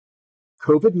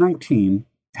COVID-19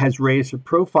 has raised a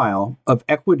profile of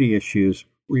equity issues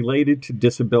related to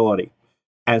disability,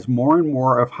 as more and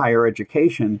more of higher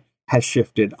education has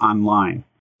shifted online,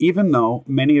 even though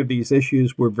many of these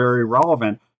issues were very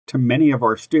relevant to many of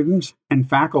our students and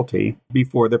faculty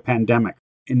before the pandemic.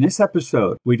 In this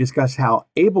episode, we discuss how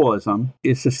ableism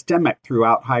is systemic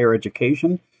throughout higher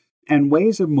education and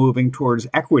ways of moving towards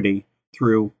equity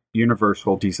through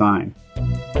universal design.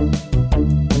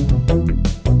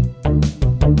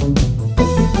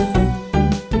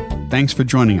 Thanks for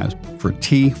joining us for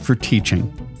Tea for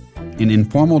Teaching, an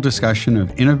informal discussion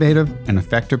of innovative and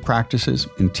effective practices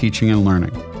in teaching and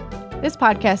learning. This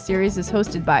podcast series is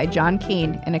hosted by John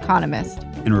Kane, an economist,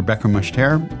 and Rebecca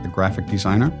Mushtare, the graphic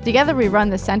designer. Together we run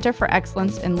the Center for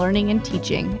Excellence in Learning and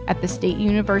Teaching at the State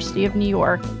University of New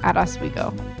York at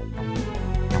Oswego.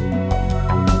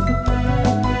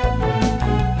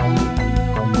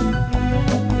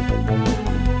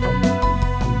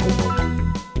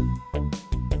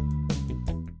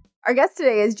 Our guest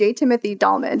today is J. Timothy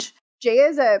Dolmage. Jay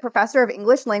is a professor of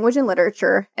English Language and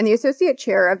Literature and the associate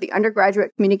chair of the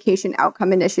Undergraduate Communication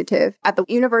Outcome Initiative at the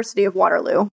University of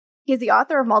Waterloo. He is the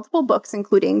author of multiple books,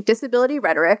 including Disability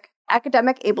Rhetoric,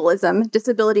 Academic Ableism,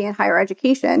 Disability in Higher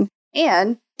Education,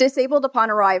 and Disabled Upon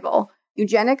Arrival,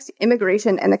 Eugenics,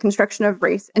 Immigration, and the Construction of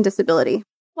Race and Disability.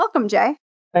 Welcome, Jay.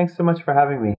 Thanks so much for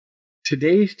having me.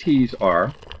 Today's teas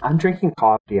are... I'm drinking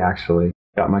coffee, actually.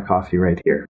 Got my coffee right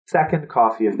here. Second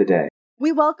coffee of the day.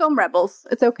 We welcome rebels.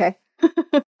 It's okay.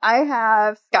 I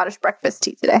have Scottish breakfast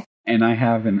tea today. And I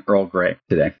have an Earl Grey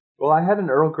today. Well, I had an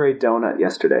Earl Grey donut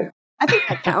yesterday. I think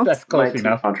that counts. That's close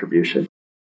enough. Contribution.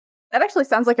 That actually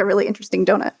sounds like a really interesting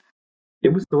donut.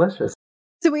 It was delicious.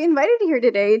 So we invited you here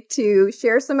today to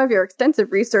share some of your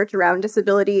extensive research around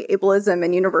disability, ableism,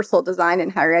 and universal design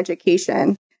in higher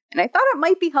education. And I thought it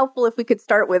might be helpful if we could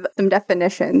start with some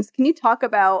definitions. Can you talk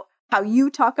about how you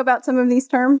talk about some of these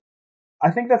terms?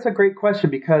 I think that's a great question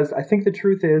because I think the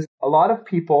truth is a lot of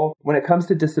people, when it comes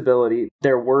to disability,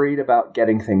 they're worried about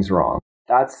getting things wrong.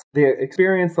 That's the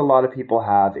experience a lot of people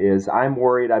have is I'm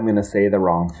worried I'm going to say the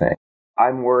wrong thing.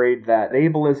 I'm worried that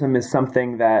ableism is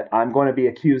something that I'm going to be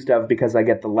accused of because I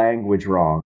get the language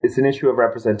wrong. It's an issue of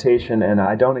representation and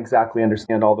I don't exactly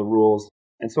understand all the rules.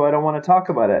 And so I don't want to talk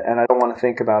about it and I don't want to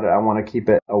think about it. I want to keep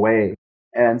it away.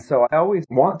 And so I always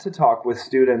want to talk with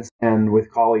students and with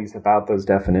colleagues about those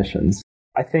definitions.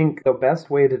 I think the best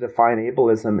way to define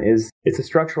ableism is it's a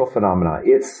structural phenomenon.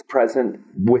 It's present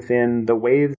within the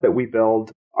ways that we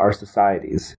build our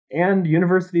societies. And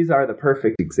universities are the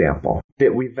perfect example.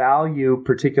 That we value a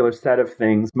particular set of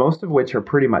things, most of which are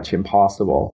pretty much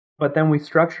impossible. But then we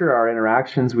structure our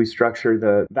interactions, we structure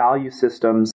the value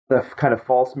systems, the kind of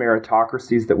false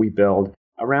meritocracies that we build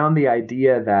around the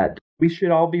idea that we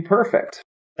should all be perfect.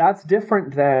 That's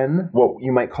different than what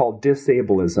you might call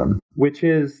disableism, which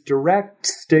is direct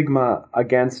stigma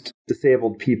against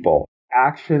disabled people.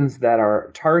 Actions that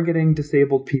are targeting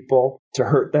disabled people to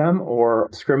hurt them or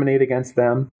discriminate against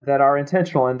them that are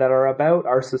intentional and that are about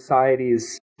our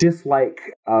society's dislike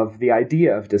of the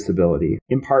idea of disability,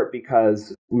 in part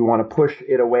because we want to push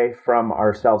it away from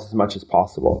ourselves as much as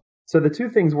possible. So the two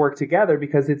things work together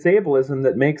because it's ableism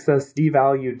that makes us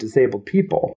devalue disabled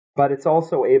people. But it's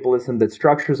also ableism that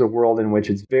structures a world in which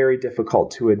it's very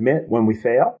difficult to admit when we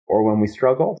fail or when we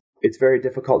struggle. It's very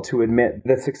difficult to admit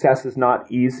that success is not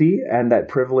easy and that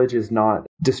privilege is not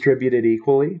distributed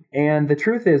equally. And the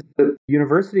truth is that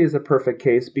university is a perfect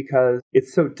case because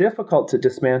it's so difficult to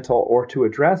dismantle or to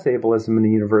address ableism in a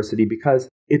university because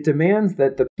it demands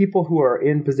that the people who are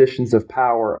in positions of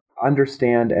power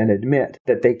understand and admit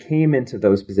that they came into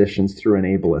those positions through an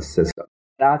ableist system.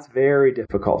 That's very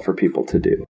difficult for people to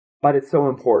do. But it's so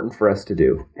important for us to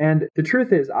do. And the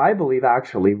truth is, I believe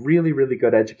actually really, really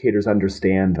good educators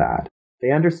understand that. They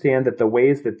understand that the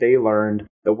ways that they learned,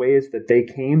 the ways that they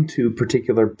came to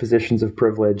particular positions of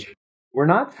privilege were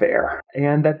not fair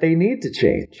and that they need to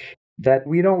change. That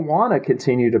we don't want to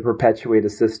continue to perpetuate a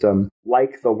system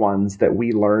like the ones that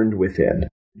we learned within,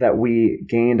 that we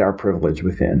gained our privilege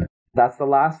within. That's the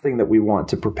last thing that we want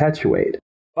to perpetuate.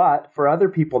 But for other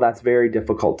people, that's very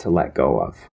difficult to let go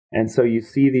of. And so you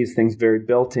see these things very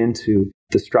built into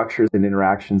the structures and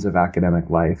interactions of academic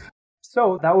life.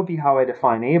 So that would be how I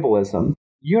define ableism.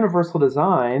 Universal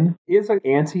design is an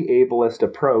anti-ableist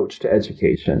approach to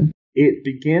education. It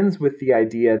begins with the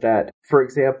idea that, for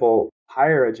example,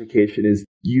 higher education is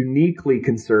uniquely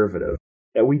conservative,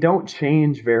 that we don't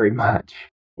change very much.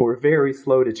 We're very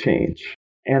slow to change.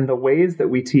 And the ways that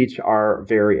we teach are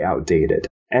very outdated.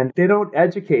 And they don't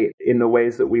educate in the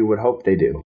ways that we would hope they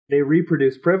do. They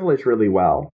reproduce privilege really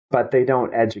well, but they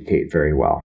don't educate very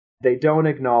well. They don't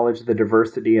acknowledge the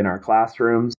diversity in our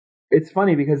classrooms. It's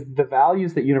funny because the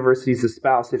values that universities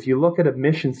espouse, if you look at a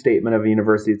mission statement of a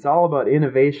university, it's all about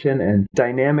innovation and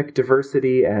dynamic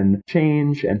diversity and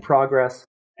change and progress.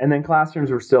 And then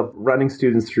classrooms are still running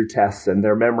students through tests and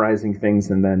they're memorizing things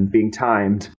and then being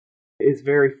timed. It's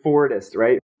very Fordist,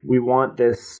 right? We want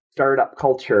this startup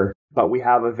culture, but we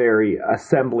have a very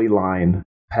assembly line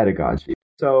pedagogy.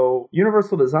 So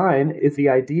universal design is the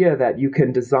idea that you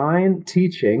can design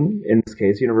teaching, in this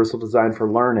case, universal design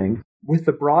for learning, with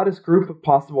the broadest group of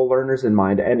possible learners in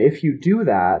mind. And if you do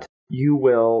that, you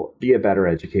will be a better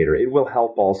educator. It will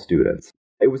help all students.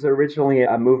 It was originally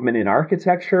a movement in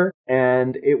architecture,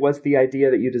 and it was the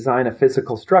idea that you design a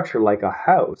physical structure like a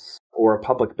house or a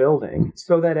public building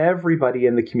so that everybody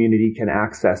in the community can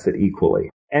access it equally.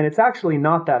 And it's actually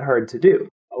not that hard to do.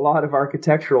 A lot of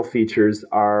architectural features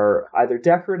are either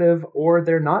decorative or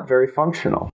they're not very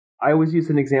functional. I always use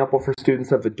an example for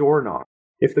students of a doorknob.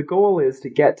 If the goal is to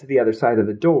get to the other side of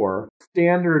the door,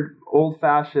 standard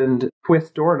old-fashioned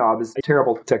twist doorknob is a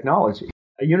terrible technology.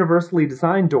 A universally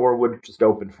designed door would just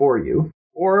open for you.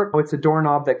 Or it's a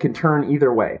doorknob that can turn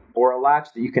either way, or a latch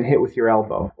that you can hit with your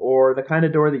elbow, or the kind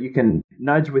of door that you can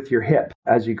nudge with your hip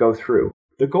as you go through.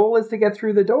 The goal is to get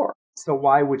through the door. So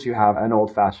why would you have an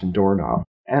old-fashioned doorknob?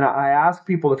 And I ask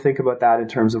people to think about that in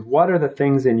terms of what are the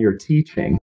things in your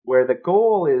teaching where the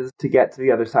goal is to get to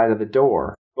the other side of the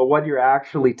door, but what you're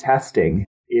actually testing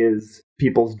is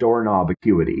people's doorknob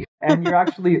acuity. And you're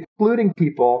actually excluding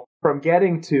people from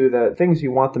getting to the things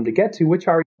you want them to get to, which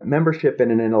are membership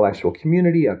in an intellectual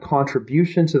community, a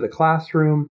contribution to the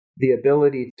classroom, the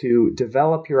ability to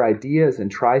develop your ideas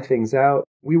and try things out.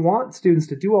 We want students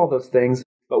to do all those things,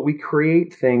 but we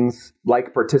create things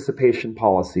like participation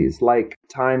policies, like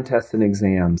time tests and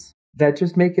exams, that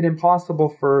just make it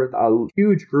impossible for a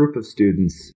huge group of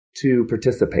students to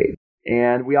participate.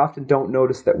 And we often don't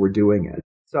notice that we're doing it.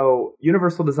 So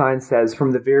universal design says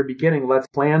from the very beginning, let's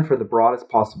plan for the broadest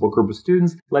possible group of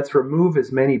students. Let's remove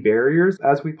as many barriers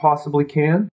as we possibly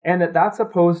can. And that's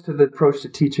opposed to the approach to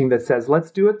teaching that says,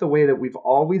 let's do it the way that we've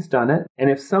always done it. And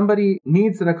if somebody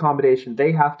needs an accommodation,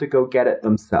 they have to go get it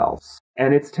themselves.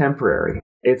 And it's temporary.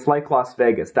 It's like Las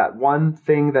Vegas. That one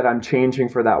thing that I'm changing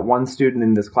for that one student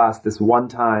in this class this one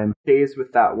time stays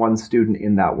with that one student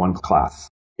in that one class.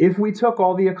 If we took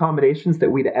all the accommodations that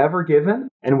we'd ever given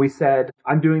and we said,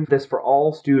 I'm doing this for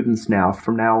all students now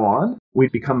from now on,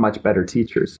 we'd become much better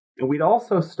teachers. And we'd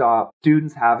also stop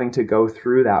students having to go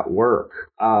through that work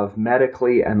of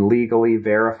medically and legally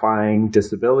verifying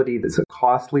disability. That's a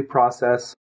costly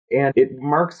process. And it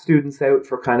marks students out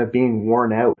for kind of being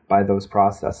worn out by those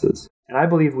processes. And I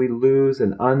believe we lose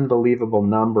an unbelievable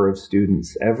number of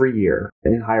students every year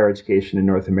in higher education in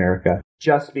North America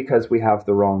just because we have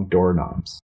the wrong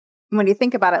doorknobs. When you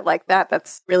think about it like that,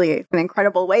 that's really an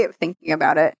incredible way of thinking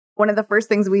about it. One of the first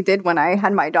things we did when I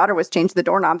had my daughter was change the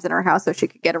doorknobs in our house so she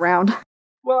could get around.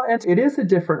 Well, and it is a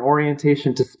different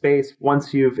orientation to space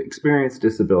once you've experienced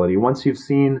disability, once you've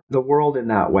seen the world in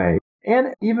that way.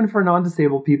 And even for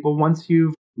non-disabled people, once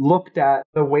you've looked at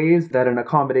the ways that an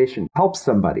accommodation helps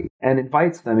somebody and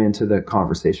invites them into the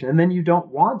conversation, and then you don't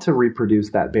want to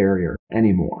reproduce that barrier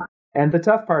anymore. And the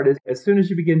tough part is, as soon as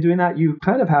you begin doing that, you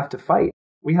kind of have to fight.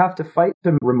 We have to fight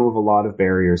to remove a lot of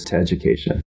barriers to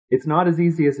education. It's not as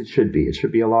easy as it should be. It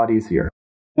should be a lot easier.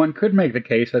 One could make the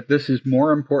case that this is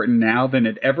more important now than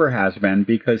it ever has been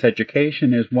because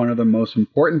education is one of the most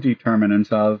important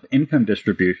determinants of income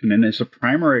distribution and is a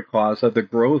primary cause of the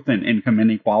growth in income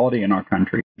inequality in our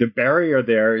country. The barrier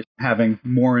there is having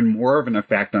more and more of an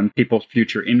effect on people's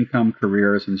future income,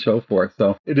 careers, and so forth.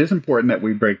 So it is important that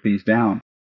we break these down.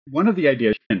 One of the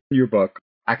ideas in your book,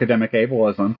 Academic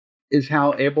Ableism, is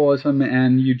how ableism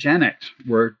and eugenics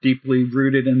were deeply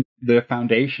rooted in the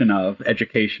foundation of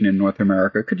education in North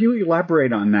America. Could you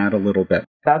elaborate on that a little bit?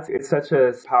 It's such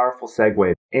a powerful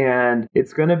segue. And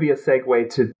it's going to be a segue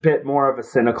to a bit more of a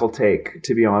cynical take,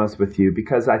 to be honest with you,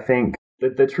 because I think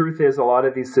that the truth is a lot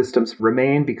of these systems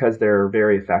remain because they're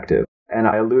very effective. And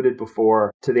I alluded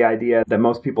before to the idea that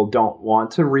most people don't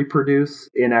want to reproduce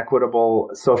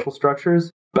inequitable social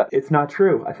structures. But it's not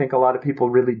true. I think a lot of people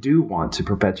really do want to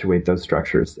perpetuate those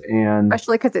structures. And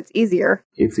especially because it's easier.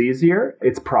 It's easier.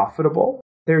 It's profitable.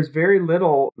 There's very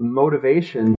little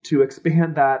motivation to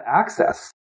expand that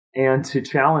access and to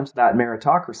challenge that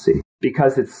meritocracy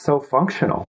because it's so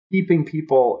functional. Keeping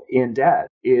people in debt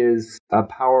is a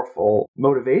powerful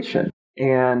motivation.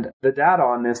 And the data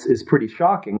on this is pretty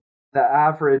shocking. the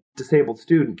average disabled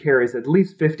student carries at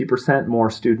least 50% more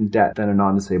student debt than a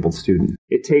non-disabled student.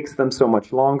 It takes them so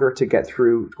much longer to get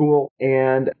through school.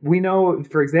 And we know,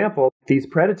 for example, these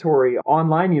predatory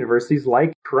online universities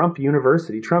like Trump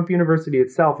University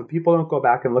itself, if people don't go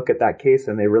back and look at that case,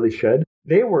 and they really should,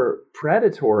 they were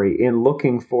predatory in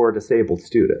looking for disabled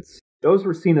students. Those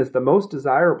were seen as the most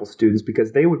desirable students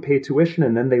because they would pay tuition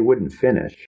and then they wouldn't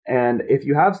finish. And if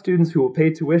you have students who will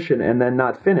pay tuition and then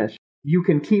not finish, you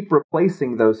can keep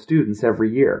replacing those students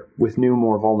every year with new,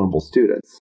 more vulnerable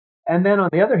students. And then on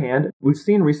the other hand, we've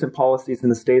seen recent policies in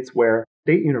the States where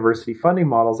state university funding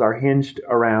models are hinged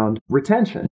around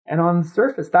retention. And on the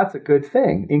surface, that's a good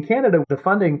thing. In Canada, the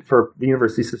funding for the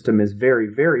university system is very,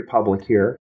 very public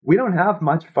here. We don't have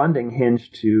much funding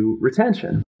hinged to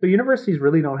retention. So universities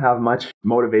really don't have much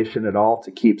motivation at all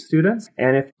to keep students.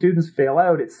 And if students fail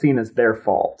out, it's seen as their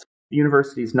fault. The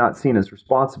university is not seen as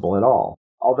responsible at all.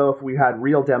 Although if we had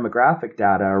real demographic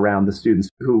data around the students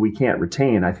who we can't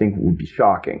retain, I think it would be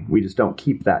shocking. We just don't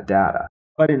keep that data.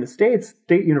 But in the States,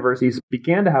 state universities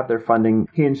began to have their funding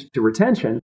hinged to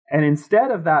retention. And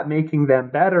instead of that making them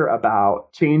better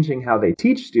about changing how they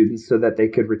teach students so that they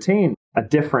could retain a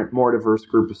different, more diverse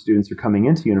group of students who are coming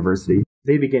into university,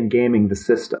 they begin gaming the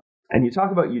system. And you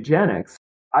talk about eugenics.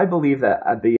 I believe that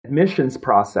the admissions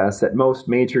process at most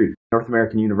major North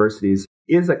American universities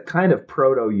is a kind of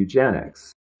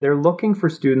proto-eugenics. They're looking for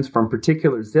students from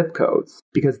particular zip codes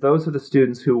because those are the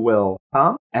students who will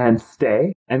come and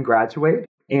stay and graduate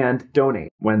and donate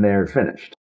when they're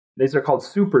finished. These are called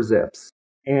super zips.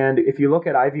 And if you look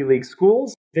at Ivy League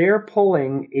schools, they're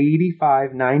pulling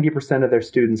 85-90% of their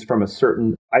students from a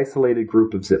certain isolated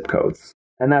group of zip codes.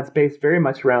 And that's based very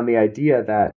much around the idea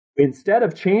that instead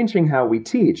of changing how we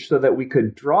teach so that we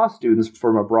could draw students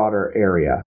from a broader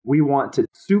area, we want to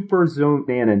super zoom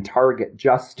in and target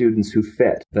just students who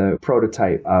fit the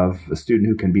prototype of a student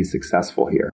who can be successful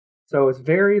here. So it's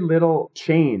very little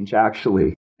change,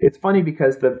 actually. It's funny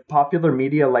because the popular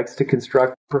media likes to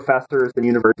construct professors and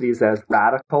universities as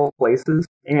radical places,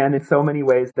 and in so many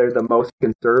ways, they're the most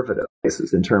conservative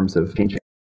places in terms of changing.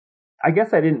 I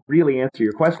guess I didn't really answer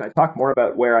your question. I talked more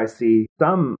about where I see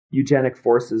some eugenic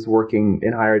forces working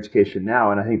in higher education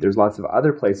now, and I think there's lots of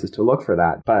other places to look for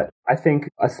that. But I think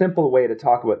a simple way to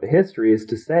talk about the history is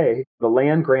to say the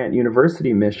land-grant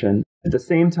university mission, at the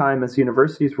same time as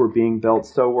universities were being built,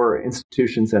 so were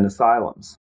institutions and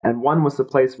asylums. And one was the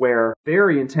place where,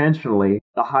 very intentionally,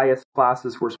 the highest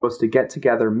classes were supposed to get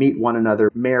together, meet one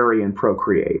another, marry, and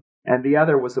procreate. And the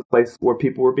other was a place where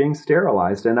people were being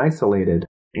sterilized and isolated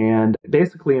and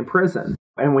basically imprisoned.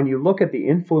 And when you look at the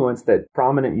influence that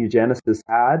prominent eugenicists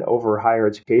had over higher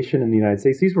education in the United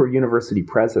States, these were university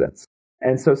presidents.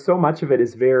 And so much of it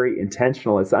is very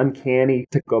intentional. It's uncanny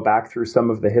to go back through some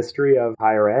of the history of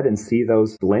higher ed and see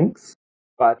those links.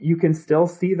 But you can still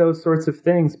see those sorts of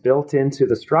things built into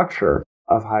the structure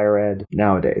of higher ed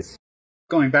nowadays.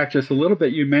 Going back just a little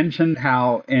bit, you mentioned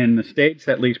how in the States,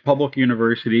 at least public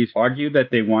universities argue that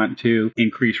they want to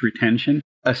increase retention.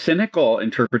 A cynical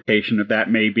interpretation of that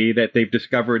may be that they've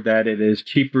discovered that it is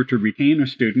cheaper to retain a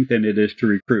student than it is to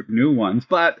recruit new ones.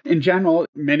 But in general,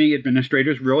 many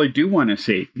administrators really do want to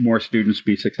see more students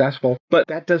be successful. But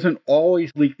that doesn't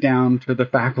always leak down to the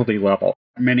faculty level.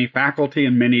 Many faculty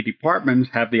and many departments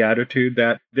have the attitude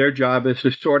that their job is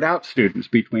to sort out students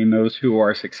between those who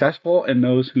are successful and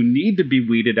those who need to be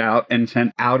weeded out and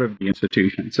sent out of the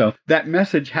institution. So that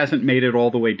message hasn't made it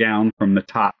all the way down from the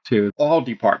top to all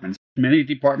departments. Many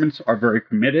departments are very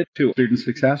committed to student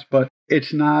success, but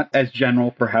it's not as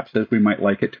general perhaps as we might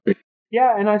like it to be.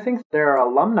 Yeah, and I think there are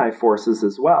alumni forces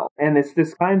as well. And it's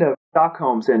this kind of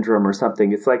Stockholm syndrome or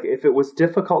something. It's like, if it was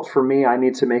difficult for me, I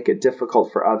need to make it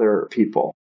difficult for other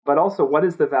people. But also, what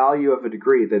is the value of a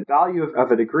degree? The value of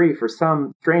a degree, for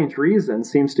some strange reason,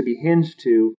 seems to be hinged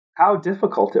to how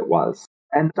difficult it was.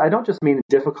 And I don't just mean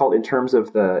difficult in terms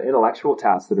of the intellectual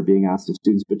tasks that are being asked of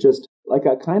students, but just like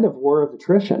a kind of war of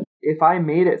attrition. If I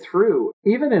made it through,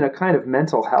 even in a kind of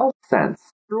mental health sense,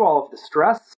 through all of the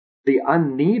stress, the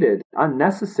unneeded,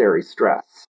 unnecessary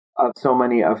stress of so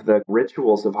many of the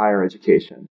rituals of higher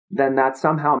education, then that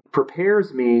somehow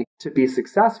prepares me to be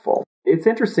successful. It's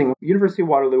interesting, University of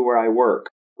Waterloo, where I work,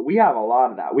 we have a lot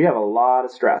of that. We have a lot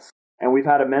of stress, and we've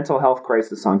had a mental health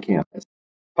crisis on campus.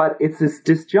 But it's this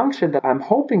disjunction that I'm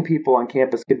hoping people on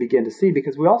campus can begin to see,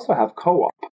 because we also have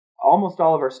co-op. Almost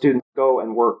all of our students go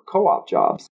and work co-op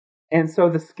jobs. And so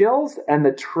the skills and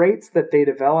the traits that they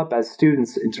develop as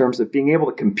students in terms of being able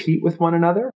to compete with one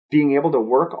another, being able to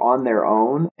work on their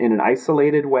own in an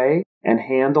isolated way and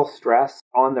handle stress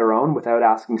on their own without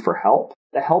asking for help,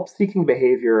 the help-seeking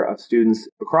behavior of students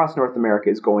across North America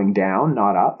is going down,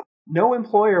 not up. No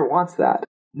employer wants that.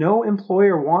 No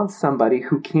employer wants somebody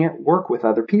who can't work with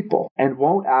other people and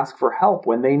won't ask for help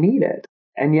when they need it.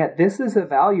 And yet this is a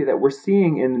value that we're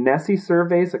seeing in NSSE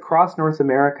surveys across North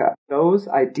America. Those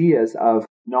ideas of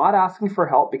not asking for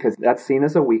help because that's seen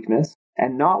as a weakness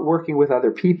and not working with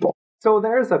other people. So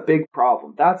there's a big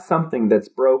problem. That's something that's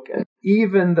broken.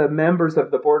 Even the members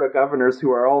of the Board of Governors who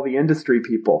are all the industry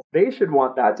people, they should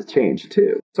want that to change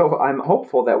too. So I'm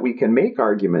hopeful that we can make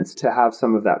arguments to have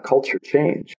some of that culture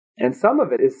change. And some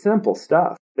of it is simple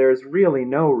stuff. There's really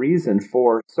no reason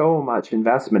for so much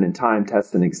investment in time,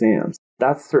 tests, and exams.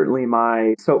 That's certainly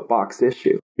my soapbox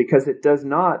issue because it does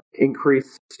not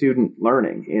increase student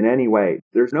learning in any way.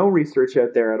 There's no research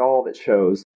out there at all that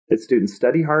shows that students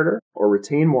study harder or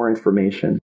retain more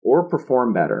information or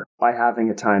perform better by having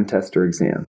a time test or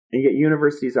exam. And yet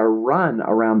universities are run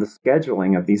around the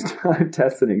scheduling of these time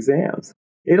tests and exams.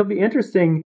 It'll be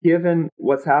interesting given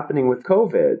what's happening with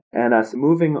COVID and us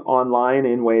moving online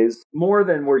in ways more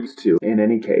than we're used to in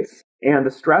any case. And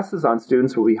the stresses on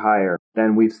students will be higher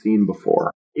than we've seen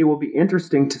before. It will be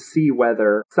interesting to see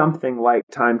whether something like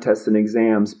time tests and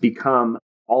exams become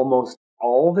almost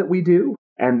all that we do,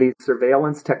 and these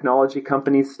surveillance technology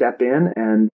companies step in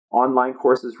and online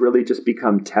courses really just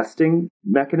become testing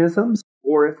mechanisms,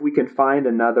 or if we can find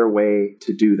another way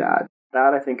to do that.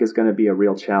 That, I think, is going to be a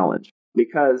real challenge.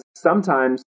 Because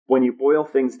sometimes when you boil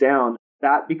things down,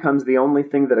 that becomes the only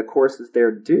thing that a course is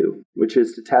there to do, which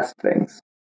is to test things.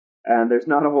 And there's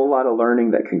not a whole lot of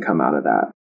learning that can come out of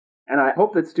that. And I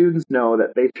hope that students know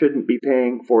that they shouldn't be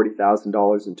paying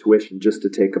 $40,000 in tuition just to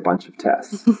take a bunch of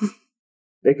tests.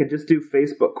 They could just do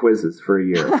Facebook quizzes for a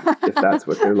year if that's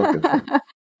what they're looking for.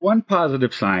 One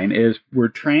positive sign is we're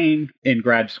trained in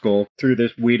grad school through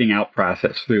this weeding out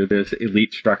process, through this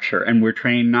elite structure, and we're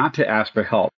trained not to ask for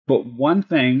help. But one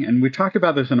thing, and we talked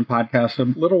about this in a podcast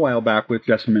a little while back with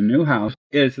Jessamine Newhouse,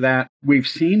 is that we've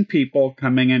seen people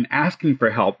coming in asking for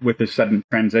help with the sudden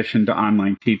transition to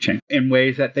online teaching in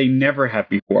ways that they never have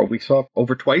before. We saw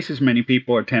over twice as many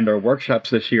people attend our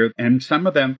workshops this year, and some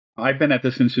of them, I've been at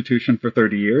this institution for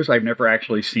 30 years. I've never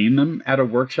actually seen them at a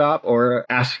workshop or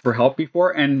asked for help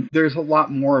before. And there's a lot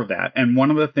more of that. And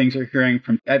one of the things we're hearing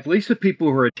from at least the people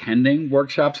who are attending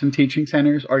workshops and teaching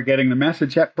centers are getting the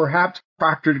message that perhaps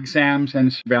proctored exams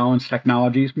and surveillance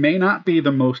technologies may not be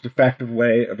the most effective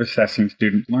way of assessing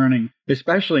student learning,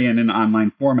 especially in an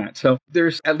online format. So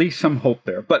there's at least some hope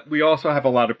there. But we also have a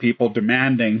lot of people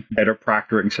demanding better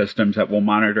proctoring systems that will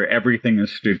monitor everything that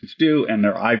students do and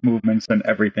their eye movements and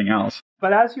everything else.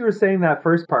 But as you were saying that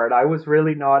first part, I was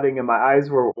really nodding and my eyes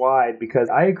were wide because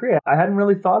I agree. I hadn't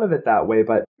really thought of it that way,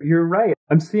 but you're right.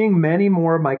 I'm seeing many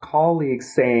more of my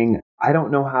colleagues saying, I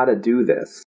don't know how to do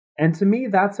this. And to me,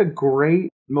 that's a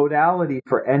great modality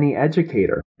for any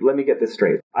educator. Let me get this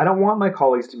straight. I don't want my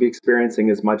colleagues to be experiencing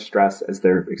as much stress as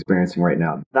they're experiencing right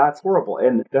now. That's horrible.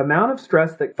 And the amount of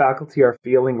stress that faculty are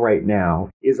feeling right now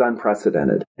is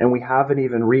unprecedented. And we haven't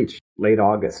even reached late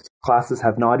August. Classes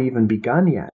have not even begun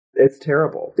yet. It's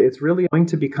terrible. It's really going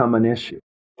to become an issue.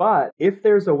 But if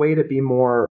there's a way to be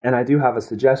more, and I do have a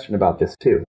suggestion about this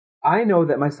too. I know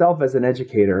that myself as an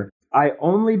educator, I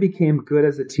only became good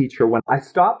as a teacher when I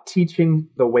stopped teaching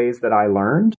the ways that I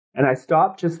learned, and I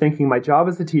stopped just thinking my job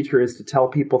as a teacher is to tell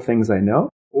people things I know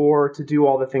or to do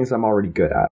all the things I'm already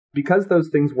good at. Because those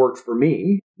things work for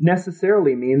me,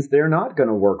 necessarily means they're not going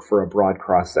to work for a broad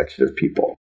cross-section of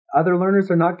people. Other learners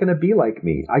are not going to be like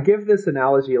me. I give this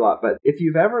analogy a lot, but if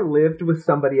you've ever lived with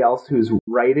somebody else who's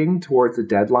writing towards a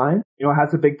deadline,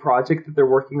 has a big project that they're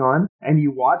working on, and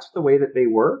you watch the way that they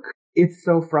work, it's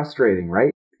so frustrating,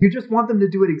 right? You just want them to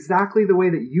do it exactly the way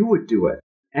that you would do it.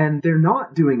 And they're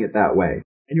not doing it that way.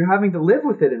 And you're having to live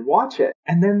with it and watch it.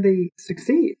 And then they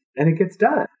succeed and it gets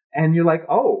done. And you're like,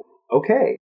 oh,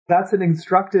 okay. That's an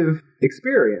instructive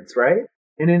experience, right?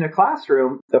 And in a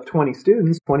classroom of 20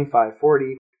 students, 25,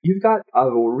 40, you've got a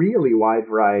really wide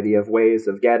variety of ways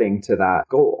of getting to that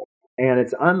goal. And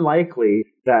it's unlikely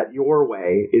that your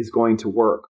way is going to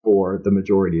work for the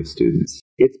majority of students.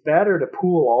 It's better to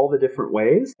pool all the different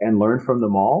ways and learn from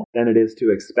them all than it is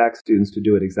to expect students to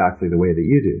do it exactly the way that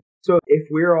you do. So if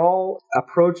we're all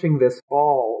approaching this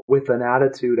fall with an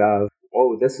attitude of,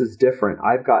 oh, this is different,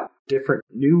 I've got different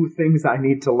new things I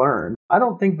need to learn, I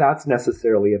don't think that's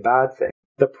necessarily a bad thing.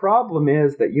 The problem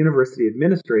is that university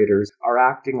administrators are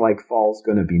acting like fall's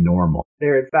going to be normal.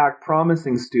 They're in fact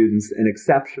promising students an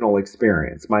exceptional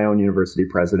experience. My own university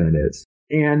president is.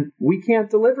 And we can't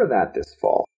deliver that this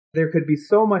fall. There could be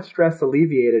so much stress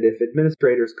alleviated if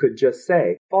administrators could just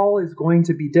say, fall is going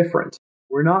to be different.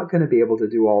 we're not going to be able to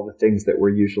do all the things that we're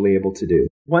usually able to do.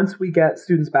 Once we get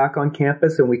students back on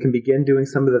campus and we can begin doing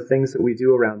some of the things that we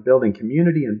do around building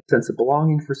community and sense of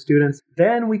belonging for students,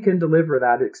 then we can deliver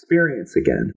that experience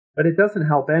again. But it doesn't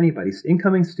help anybody.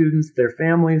 Incoming students, their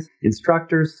families,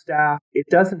 instructors, staff, it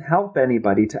doesn't help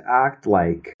anybody to act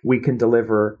like we can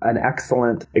deliver an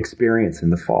excellent experience in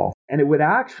the fall. And it would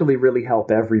actually really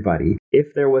help everybody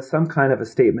if there was some kind of a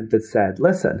statement that said,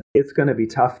 listen, it's going to be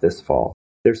tough this fall.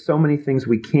 There's so many things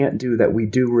we can't do that we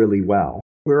do really well.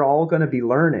 We're all going to be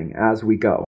learning as we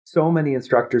go. So many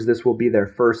instructors, this will be their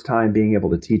first time being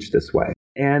able to teach this way.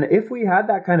 And if we had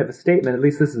that kind of a statement, at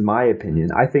least this is my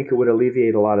opinion, I think it would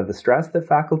alleviate a lot of the stress that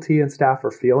faculty and staff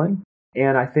are feeling.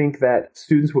 And I think that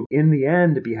students will, in the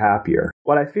end, be happier.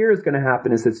 What I fear is going to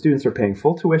happen is that students are paying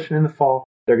full tuition in the fall.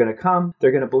 They're going to come,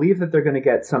 they're going to believe that they're going to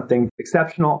get something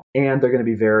exceptional, and they're going to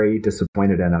be very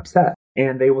disappointed and upset.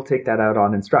 And they will take that out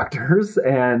on instructors,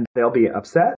 and they'll be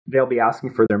upset. They'll be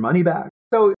asking for their money back.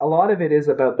 So a lot of it is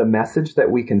about the message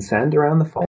that we can send around the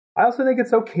fall. I also think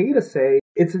it's okay to say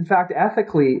it's in fact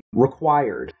ethically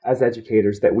required as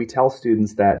educators that we tell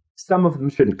students that some of them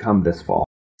shouldn't come this fall.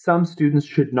 Some students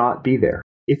should not be there.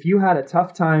 If you had a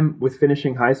tough time with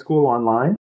finishing high school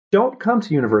online, don't come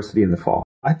to university in the fall.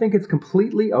 I think it's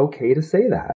completely okay to say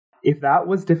that. If that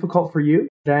was difficult for you,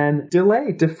 then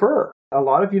delay, defer. A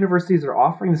lot of universities are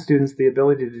offering the students the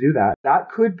ability to do that. That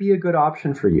could be a good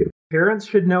option for you. Parents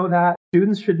should know that.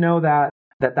 Students should know that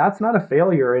that's not a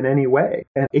failure in any way.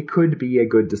 And it could be a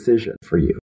good decision for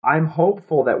you. I'm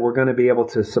hopeful that we're going to be able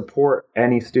to support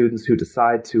any students who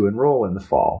decide to enroll in the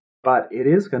fall, but it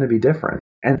is going to be different.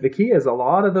 And the key is a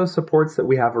lot of those supports that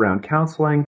we have around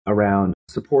counseling, around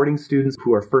supporting students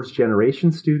who are first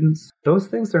generation students, those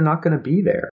things are not going to be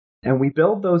there. And we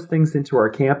build those things into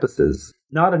our campuses.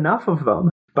 Not enough of them,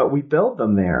 but we build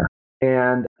them there.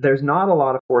 And there's not a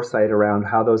lot of foresight around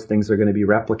how those things are going to be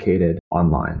replicated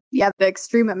online. Yeah, the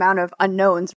extreme amount of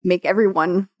unknowns make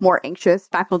everyone more anxious,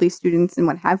 faculty, students, and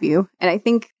what have you. And I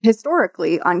think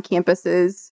historically on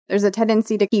campuses, there's a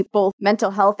tendency to keep both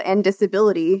mental health and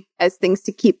disability as things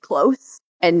to keep close.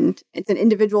 And it's an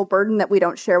individual burden that we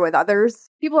don't share with others.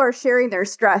 People are sharing their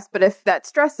stress, but if that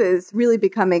stress is really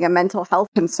becoming a mental health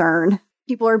concern,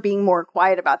 people are being more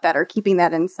quiet about that or keeping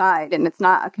that inside, and it's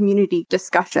not a community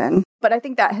discussion. But I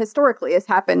think that historically has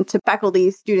happened to faculty,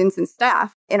 students, and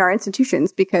staff in our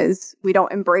institutions because we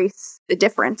don't embrace the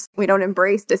difference. We don't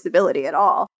embrace disability at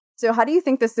all. So how do you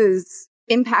think this is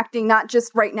impacting not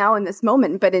just right now in this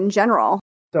moment, but in general?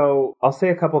 So I'll say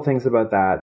a couple things about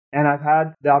that. And I've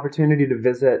had the opportunity to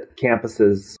visit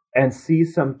campuses and see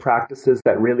some practices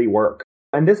that really work.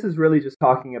 And this is really just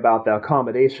talking about the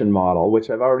accommodation model, which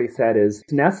I've already said is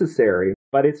necessary,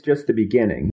 but it's just the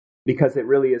beginning because it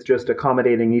really is just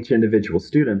accommodating each individual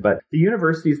student. But the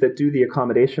universities that do the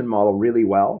accommodation model really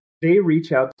well, they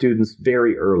reach out to students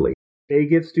very early. They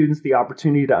give students the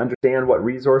opportunity to understand what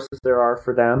resources there are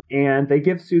for them, and they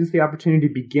give students the opportunity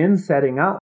to begin setting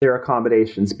up their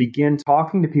accommodations, begin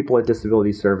talking to people at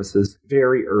disability services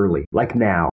very early, like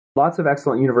now. Lots of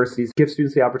excellent universities give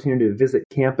students the opportunity to visit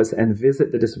campus and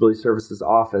visit the disability services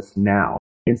office now,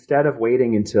 instead of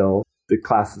waiting until the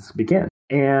classes begin.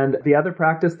 And the other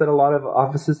practice that a lot of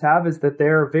offices have is that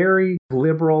they're very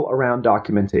liberal around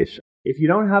documentation. If you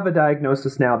don't have a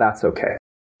diagnosis now, that's okay.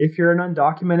 If you're an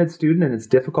undocumented student and it's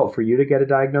difficult for you to get a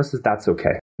diagnosis, that's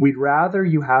okay. We'd rather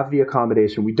you have the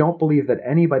accommodation. We don't believe that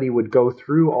anybody would go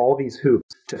through all these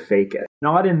hoops to fake it.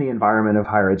 Not in the environment of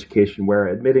higher education where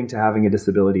admitting to having a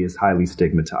disability is highly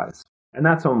stigmatized. And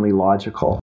that's only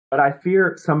logical. But I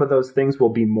fear some of those things will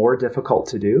be more difficult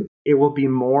to do. It will be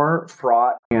more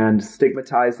fraught and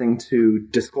stigmatizing to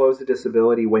disclose a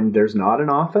disability when there's not an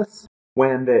office,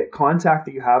 when the contact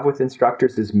that you have with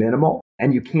instructors is minimal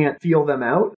and you can't feel them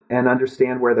out and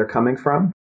understand where they're coming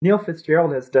from. Neil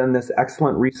Fitzgerald has done this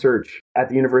excellent research at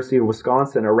the University of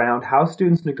Wisconsin around how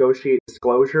students negotiate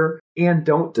disclosure and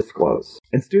don't disclose.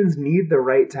 And students need the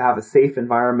right to have a safe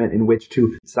environment in which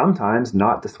to sometimes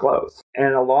not disclose.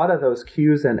 And a lot of those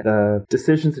cues and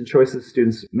decisions and choices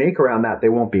students make around that, they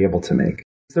won't be able to make.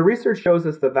 The research shows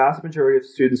us the vast majority of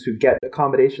students who get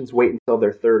accommodations wait until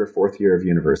their third or fourth year of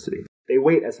university. They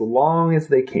wait as long as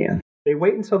they can. They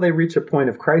wait until they reach a point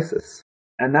of crisis.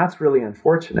 And that's really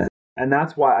unfortunate. And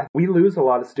that's why we lose a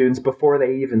lot of students before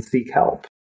they even seek help.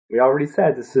 We already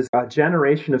said this is a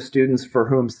generation of students for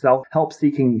whom self-help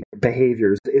seeking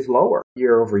behaviors is lower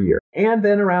year over year. And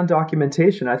then around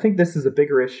documentation, I think this is a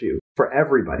bigger issue for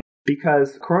everybody.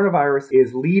 because coronavirus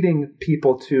is leading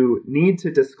people to need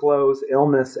to disclose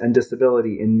illness and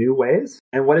disability in new ways.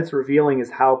 And what it's revealing is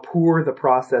how poor the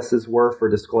processes were for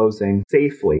disclosing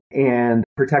safely and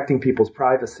protecting people's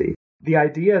privacy. The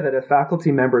idea that a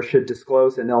faculty member should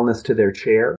disclose an illness to their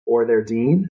chair or their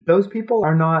dean, those people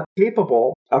are not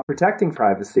capable of protecting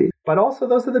privacy, but also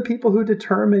those are the people who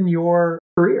determine your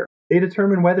career. They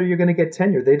determine whether you're going to get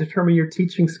tenure. They determine your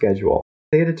teaching schedule.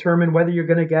 They determine whether you're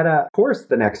going to get a course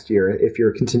the next year if you're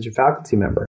a contingent faculty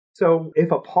member. So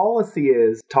if a policy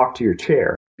is talk to your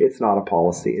chair, it's not a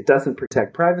policy. It doesn't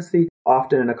protect privacy.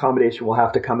 Often an accommodation will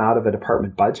have to come out of a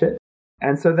department budget.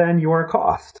 And so then you're a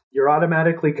cost. You're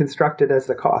automatically constructed as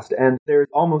a cost. And there's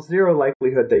almost zero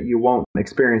likelihood that you won't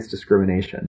experience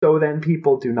discrimination. So then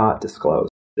people do not disclose.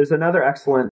 There's another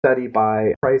excellent study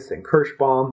by Price and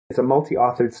Kirschbaum. It's a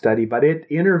multi-authored study, but it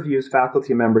interviews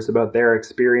faculty members about their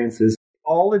experiences.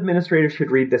 All administrators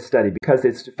should read this study because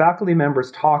it's faculty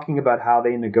members talking about how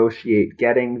they negotiate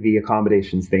getting the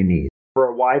accommodations they need for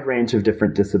a wide range of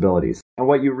different disabilities. And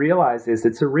what you realize is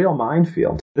it's a real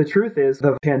minefield. The truth is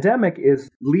the pandemic is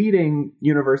leading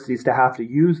universities to have to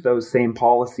use those same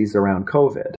policies around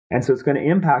COVID. And so it's going to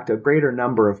impact a greater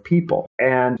number of people.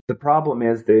 And the problem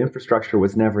is the infrastructure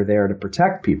was never there to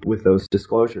protect people with those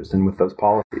disclosures and with those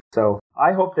policies. So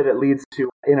I hope that it leads to,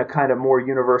 in a kind of more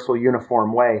universal,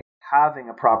 uniform way, having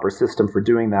a proper system for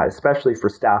doing that, especially for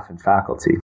staff and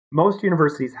faculty. Most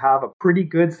universities have a pretty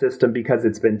good system because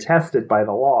it's been tested by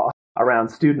the law around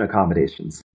student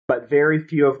accommodations. But very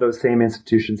few of those same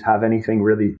institutions have anything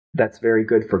really that's very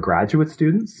good for graduate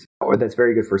students or that's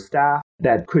very good for staff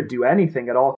that could do anything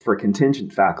at all for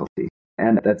contingent faculty.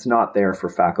 And that's not there for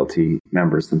faculty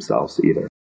members themselves either.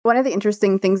 One of the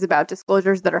interesting things about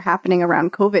disclosures that are happening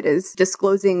around COVID is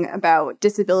disclosing about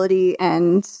disability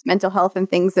and mental health and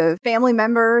things of family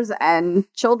members and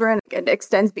children. It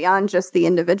extends beyond just the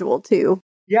individual too.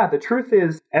 Yeah, the truth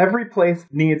is every place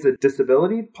needs a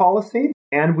disability policy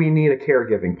and we need a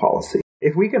caregiving policy.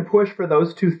 If we can push for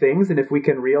those two things and if we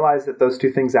can realize that those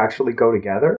two things actually go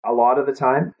together a lot of the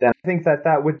time, then I think that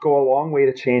that would go a long way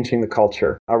to changing the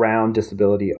culture around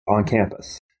disability on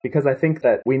campus. Because I think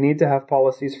that we need to have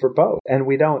policies for both, and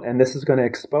we don't, and this is going to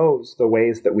expose the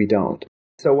ways that we don't.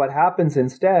 So what happens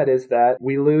instead is that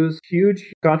we lose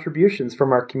huge contributions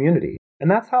from our community.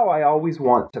 And that's how I always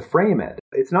want to frame it.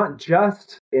 It's not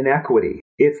just inequity.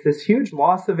 It's this huge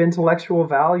loss of intellectual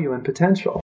value and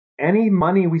potential. Any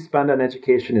money we spend on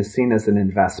education is seen as an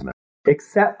investment,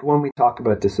 except when we talk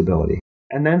about disability.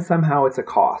 And then somehow it's a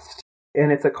cost.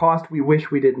 And it's a cost we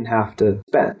wish we didn't have to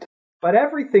spend. But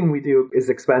everything we do is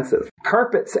expensive.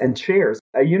 Carpets and chairs.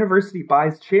 A university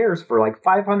buys chairs for like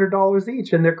 $500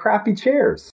 each, and they're crappy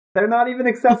chairs. They're not even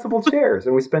accessible chairs,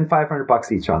 and we spend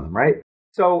 $500 each on them, right?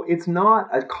 So it's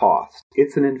not a cost.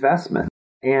 It's an investment.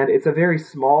 And it's a very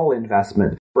small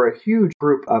investment for a huge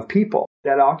group of people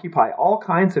that occupy all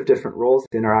kinds of different roles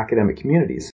in our academic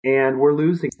communities. And we're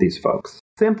losing these folks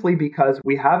simply because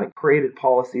we haven't created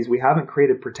policies, we haven't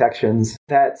created protections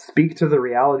that speak to the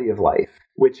reality of life,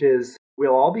 which is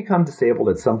we'll all become disabled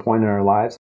at some point in our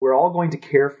lives. We're all going to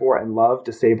care for and love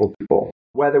disabled people,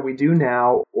 whether we do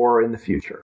now or in the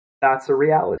future. That's a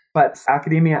reality. But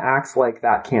academia acts like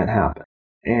that can't happen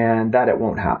and that it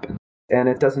won't happen. And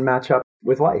it doesn't match up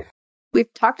with life.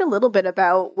 We've talked a little bit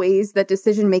about ways that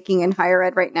decision-making in higher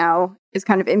ed right now is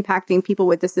kind of impacting people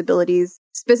with disabilities,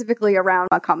 specifically around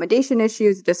accommodation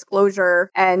issues,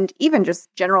 disclosure, and even just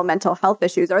general mental health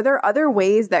issues. Are there other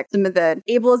ways that some of the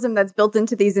ableism that's built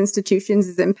into these institutions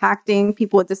is impacting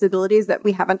people with disabilities that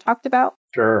we haven't talked about?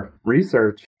 Sure.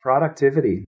 Research,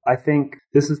 productivity. I think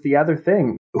this is the other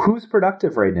thing. Who's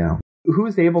productive right now?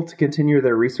 Who's able to continue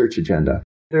their research agenda?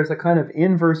 There's a kind of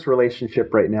inverse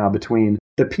relationship right now between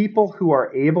the people who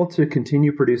are able to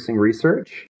continue producing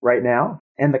research right now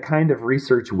and the kind of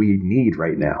research we need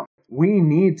right now. We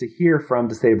need to hear from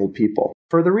disabled people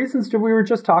for the reasons that we were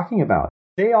just talking about.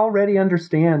 They already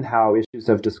understand how issues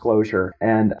of disclosure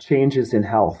and changes in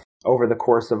health over the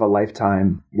course of a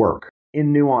lifetime work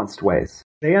in nuanced ways.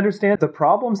 They understand the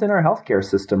problems in our healthcare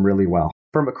system really well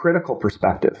from a critical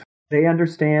perspective. They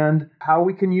understand how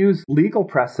we can use legal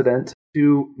precedent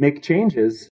to make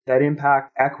changes that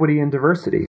impact equity and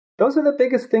diversity. Those are the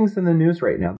biggest things in the news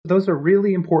right now. Those are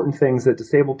really important things that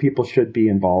disabled people should be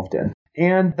involved in.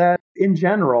 And that, in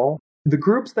general, the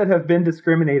groups that have been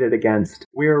discriminated against,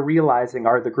 we're realizing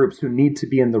are the groups who need to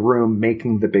be in the room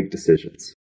making the big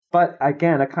decisions. But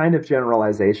again, a kind of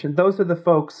generalization. Those are the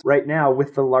folks right now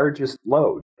with the largest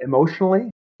load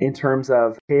emotionally in terms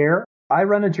of care. I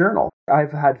run a journal.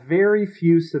 I've had very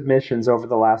few submissions over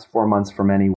the last 4 months from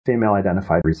any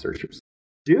female-identified researchers.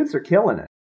 Dudes are killing it.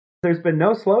 There's been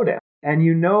no slowdown. And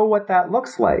you know what that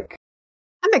looks like.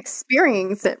 I'm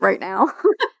experiencing it right now.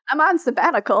 I'm on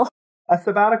sabbatical. A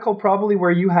sabbatical probably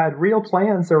where you had real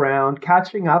plans around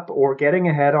catching up or getting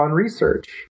ahead on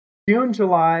research. June,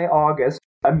 July, August,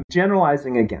 I'm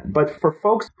generalizing again, but for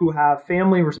folks who have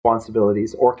family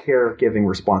responsibilities or caregiving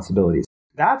responsibilities,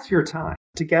 that's your time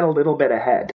to get a little bit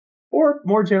ahead. Or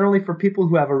more generally for people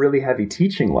who have a really heavy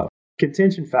teaching load.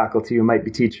 Contingent faculty who might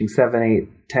be teaching 7,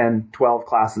 8, 10, 12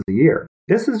 classes a year.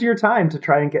 This is your time to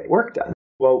try and get work done.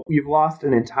 Well, you've lost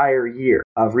an entire year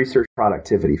of research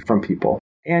productivity from people.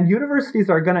 And universities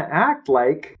are going to act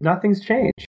like nothing's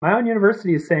changed. My own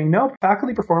university is saying, no,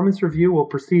 faculty performance review will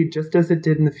proceed just as it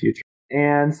did in the future.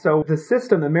 And so the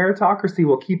system, the meritocracy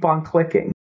will keep on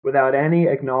clicking without any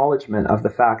acknowledgement of the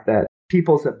fact that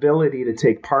people's ability to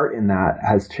take part in that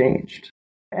has changed.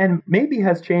 And maybe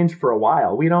has changed for a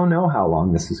while. We don't know how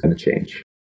long this is going to change.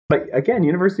 But again,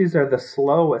 universities are the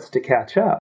slowest to catch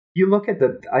up. You look at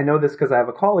I know this because I have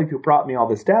a colleague who brought me all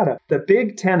this data, the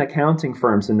big 10 accounting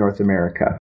firms in North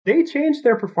America, they changed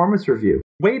their performance review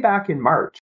way back in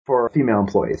March for female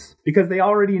employees because they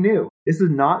already knew this is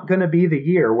not going to be the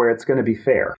year where it's going to be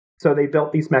fair. So they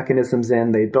built these mechanisms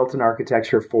in, they built an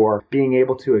architecture for being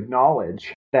able to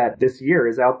acknowledge that this year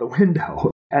is out the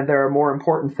window and there are more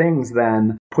important things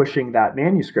than pushing that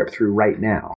manuscript through right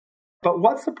now. But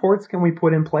what supports can we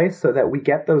put in place so that we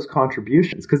get those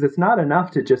contributions? Because it's not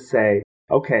enough to just say,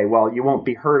 okay, well, you won't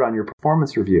be heard on your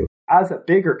performance review. As a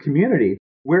bigger community,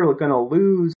 we're going to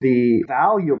lose the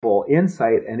valuable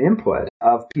insight and input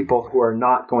of people who are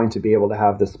not going to be able to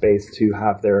have the space to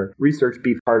have their research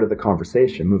be part of the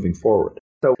conversation moving forward.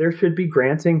 So there should be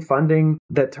granting funding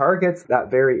that targets that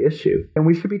very issue. And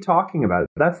we should be talking about it.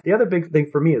 That's the other big thing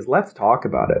for me is let's talk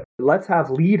about it. Let's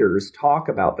have leaders talk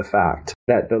about the fact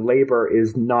that the labor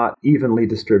is not evenly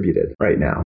distributed right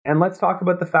now. And let's talk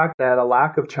about the fact that a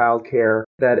lack of childcare,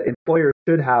 that employers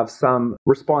should have some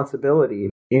responsibility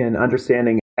in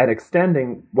understanding and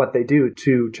extending what they do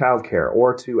to childcare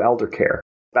or to elder care.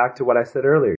 Back to what I said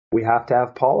earlier, we have to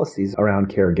have policies around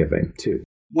caregiving too.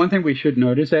 One thing we should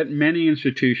note is that many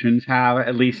institutions have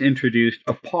at least introduced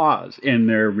a pause in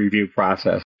their review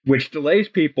process, which delays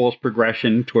people's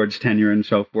progression towards tenure and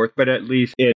so forth, but at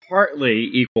least it partly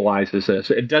equalizes this.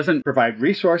 It doesn't provide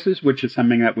resources, which is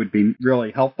something that would be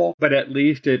really helpful, but at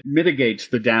least it mitigates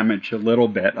the damage a little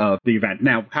bit of the event.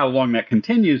 Now, how long that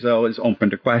continues, though, is open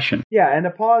to question. Yeah, and a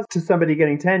pause to somebody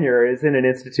getting tenure is in an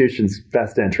institution's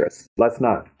best interest. Let's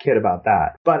not kid about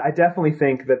that. But I definitely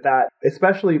think that,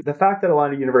 especially the fact that a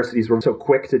lot of universities were so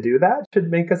quick to do that,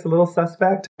 should make us a little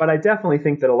suspect. But I definitely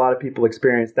think that a lot of people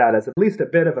experience that as at least a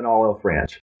bit of an olive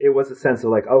branch. It was a sense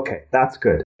of like, okay, that's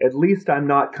good. At least I'm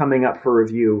not coming up for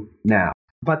review now.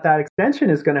 But that extension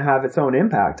is going to have its own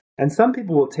impact. And some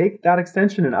people will take that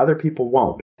extension and other people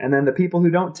won't. And then the people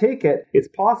who don't take it, it's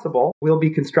possible, will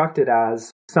be constructed as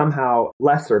somehow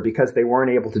lesser because they weren't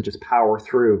able to just power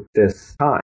through this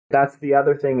time. That's the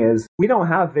other thing is we don't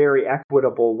have very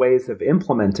equitable ways of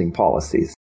implementing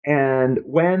policies. And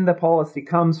when the policy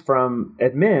comes from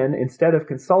admin, instead of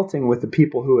consulting with the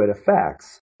people who it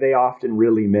affects, they often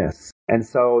really miss. And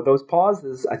so those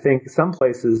pauses, I think some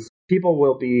places, people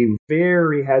will be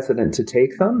very hesitant to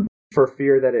take them for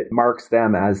fear that it marks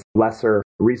them as lesser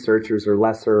researchers or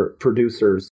lesser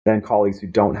producers than colleagues who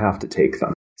don't have to take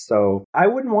them. So I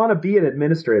wouldn't want to be an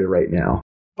administrator right now,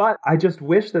 but I just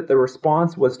wish that the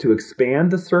response was to expand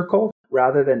the circle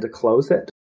rather than to close it.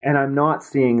 And I'm not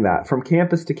seeing that. From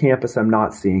campus to campus, I'm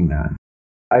not seeing that.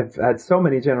 I've had so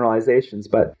many generalizations,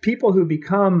 but people who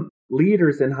become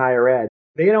leaders in higher ed,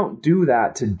 they don't do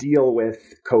that to deal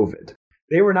with COVID.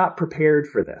 They were not prepared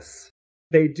for this.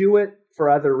 They do it for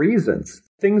other reasons,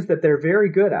 things that they're very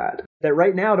good at, that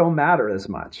right now don't matter as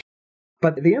much.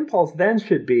 But the impulse then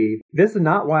should be, this is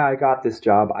not why I got this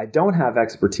job. I don't have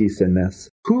expertise in this.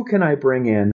 Who can I bring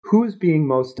in? Who's being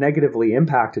most negatively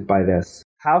impacted by this?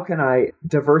 How can I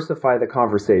diversify the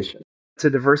conversation? To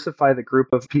diversify the group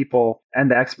of people and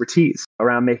the expertise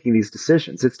around making these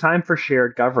decisions. It's time for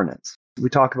shared governance. We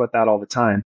talk about that all the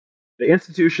time. The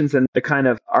institutions and the kind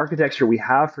of architecture we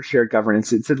have for shared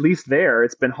governance, it's at least there.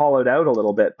 It's been hollowed out a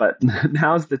little bit, but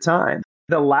now's the time.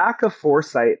 The lack of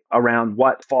foresight around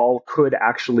what fall could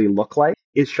actually look like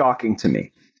is shocking to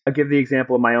me. I'll give the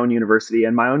example of my own university,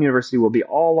 and my own university will be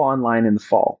all online in the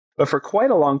fall. But for quite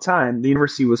a long time, the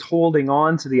university was holding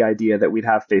on to the idea that we'd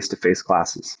have face-to-face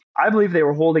classes. I believe they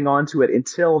were holding on to it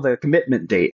until the commitment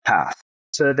date passed.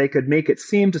 so that they could make it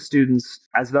seem to students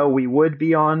as though we would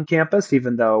be on campus,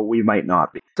 even though we might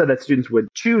not be, so that students would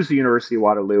choose the University of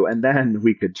Waterloo and then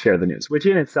we could share the news, which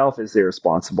in itself is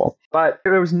irresponsible. But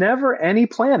there was never any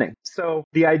planning. So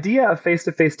the idea of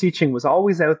face-to-face teaching was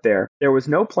always out there. There was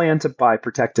no plan to buy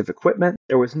protective equipment.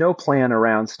 There was no plan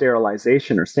around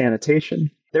sterilization or sanitation.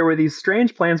 There were these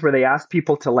strange plans where they asked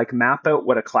people to map out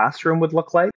what a classroom would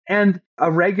look like. And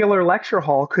a regular lecture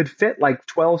hall could fit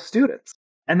 12 students.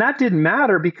 And that didn't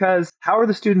matter because how are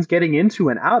the students getting into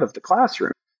and out of the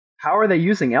classroom? How are they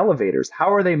using elevators?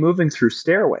 How are they moving through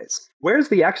stairways? Where's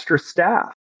the extra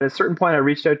staff? At a certain point, I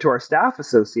reached out to our staff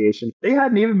association. They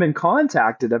hadn't even been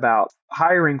contacted about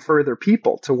hiring further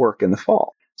people to work in the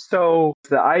fall. So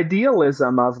the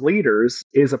idealism of leaders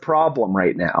is a problem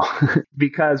right now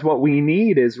because what we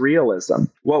need is realism.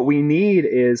 What we need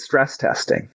is stress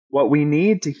testing. What we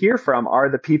need to hear from are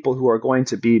the people who are going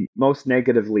to be most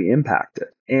negatively impacted.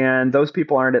 And those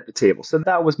people aren't at the table. So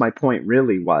that was my point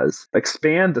really, was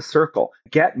expand the circle,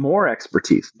 get more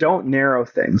expertise, don't narrow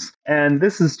things. And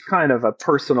this is kind of a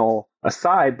personal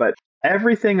aside, but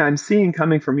everything I'm seeing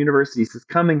coming from universities is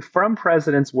coming from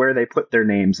presidents where they put their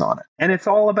names on it. And it's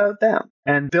all about them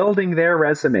and building their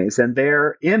resumes and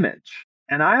their image.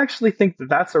 And I actually think that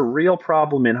that's a real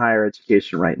problem in higher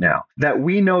education right now, that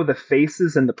we know the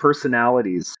faces and the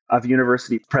personalities of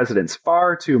university presidents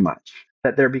far too much,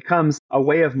 that there becomes a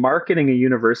way of marketing a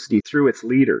university through its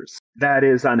leaders that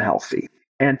is unhealthy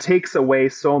and takes away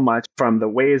so much from the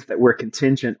ways that we're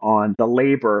contingent on the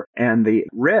labor and the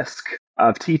risk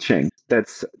of teaching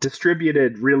that's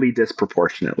distributed really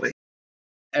disproportionately.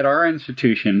 At our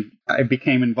institution, I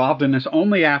became involved in this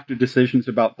only after decisions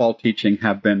about fall teaching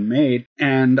have been made.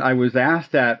 And I was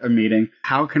asked at a meeting,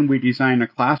 how can we design a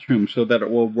classroom so that it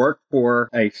will work for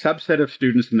a subset of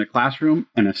students in the classroom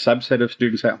and a subset of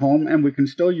students at home, and we can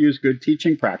still use good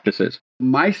teaching practices?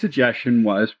 My suggestion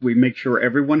was we make sure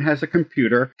everyone has a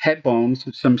computer,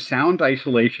 headphones, some sound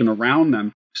isolation around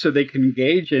them, so they can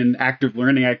engage in active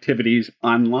learning activities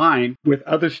online with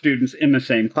other students in the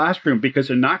same classroom, because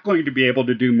they're not going to be able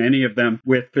to do many of them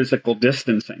with physical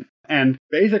distancing. And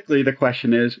basically the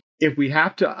question is, if we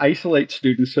have to isolate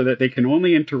students so that they can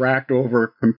only interact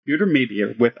over computer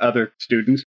media with other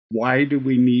students, why do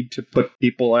we need to put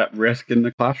people at risk in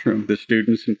the classroom, the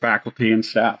students and faculty and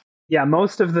staff? Yeah,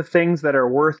 most of the things that are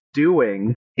worth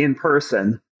doing in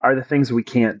person are the things we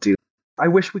can't do. I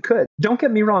wish we could. Don't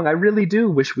get me wrong, I really do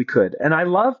wish we could. And I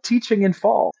love teaching in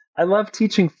fall. I love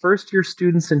teaching first-year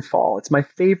students in fall. It's my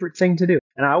favorite thing to do.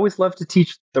 And I always love to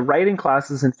teach the writing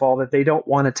classes in fall that they don't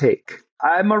want to take.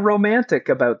 I'm a romantic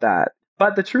about that.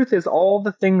 But the truth is, all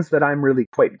the things that I'm really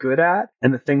quite good at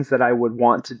and the things that I would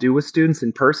want to do with students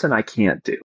in person, I can't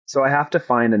do. So I have to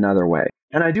find another way.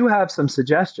 And I do have some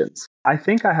suggestions. I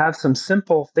think I have some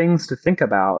simple things to think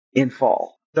about in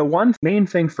fall. The one main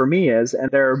thing for me is, and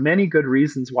there are many good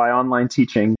reasons why online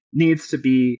teaching needs to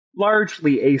be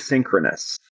largely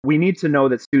asynchronous. We need to know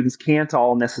that students can't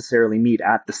all necessarily meet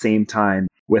at the same time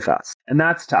with us. And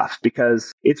that's tough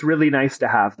because it's really nice to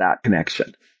have that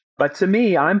connection. But to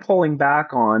me, I'm pulling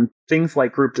back on things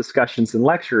like group discussions and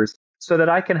lectures so that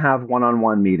I can have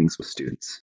one-on-one meetings with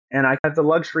students. And I have the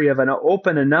luxury of an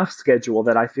open enough schedule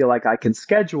that I feel like I can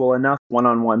schedule enough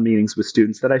one-on-one meetings with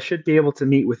students that I should be able to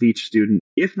meet with each student,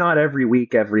 if not every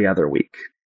week, every other week.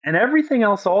 And everything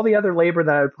else, all the other labor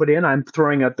that I would put in, I'm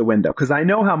throwing out the window because I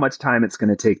know how much time it's going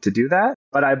to take to do that,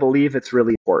 but I believe it's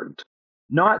really important.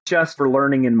 Not just for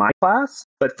learning in my class,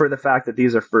 but for the fact that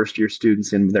these are first-year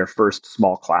students in their first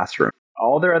small classroom.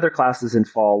 All their other classes in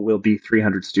fall will be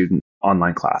 300-student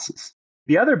online classes.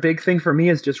 The other big thing for me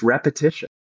is just repetition.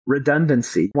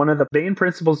 Redundancy. One of the main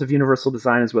principles of universal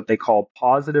design is what they call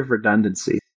positive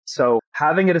redundancy. So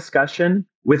having a discussion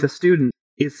with a student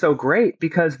is so great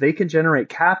because they can generate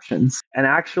captions and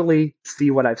actually see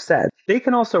what I've said. They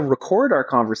can also record our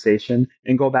conversation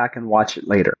and go back and watch it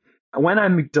later. When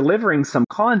I'm delivering some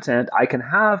content, I can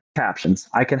have captions.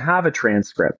 I can have a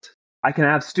transcript. I can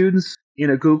have students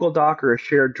in a Google Doc or a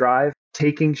shared drive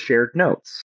taking shared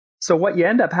notes. So what you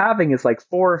end up having is 4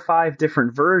 or 5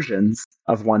 different versions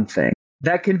of one thing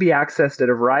that can be accessed at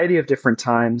a variety of different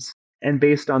times and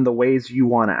based on the ways you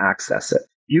want to access it.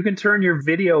 You can turn your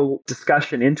video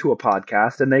discussion into a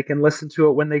podcast and they can listen to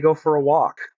it when they go for a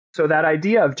walk. So that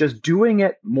idea of just doing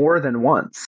it more than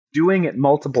once, doing it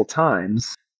multiple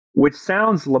times, which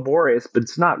sounds laborious, but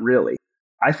it's not really.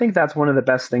 I think that's one of the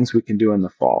best things we can do in the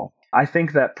fall. I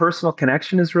think that personal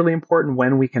connection is really important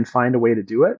when we can find a way to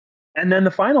do it. And then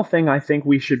the final thing I think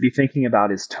we should be thinking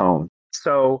about is tone.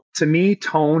 So to me,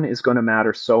 tone is going to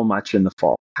matter so much in the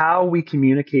fall. How we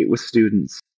communicate with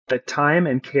students the time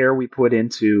and care we put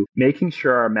into making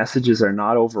sure our messages are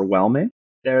not overwhelming,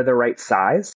 they're the right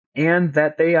size, and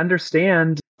that they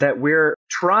understand that we're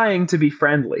trying to be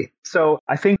friendly. So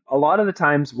I think a lot of the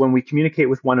times when we communicate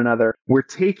with one another, we're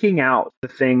taking out the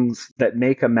things that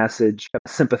make a message a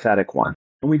sympathetic one.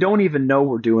 And we don't even know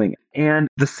we're doing it. And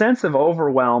the sense of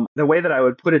overwhelm, the way that I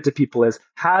would put it to people is,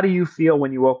 how do you feel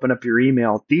when you open up your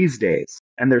email these days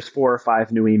and there's 4 or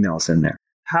 5 new emails in there?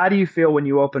 How do you feel when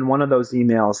you open one of those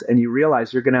emails and you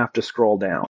realize you're going to have to scroll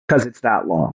down because it's that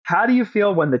long? How do you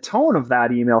feel when the tone of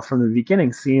that email from the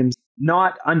beginning seems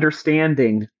not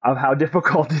understanding of how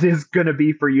difficult it is going to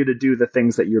be for you to do the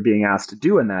things that you're being asked to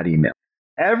do in that email?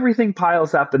 Everything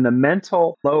piles up in the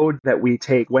mental load that we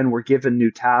take when we're given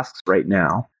new tasks right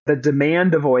now. The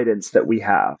demand avoidance that we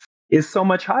have is so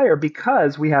much higher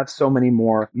because we have so many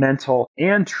more mental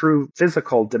and true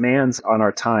physical demands on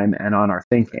our time and on our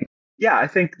thinking. Yeah, I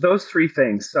think those 3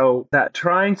 things. So that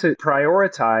trying to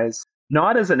prioritize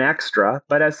not as an extra,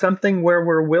 but as something where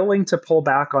we're willing to pull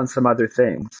back on some other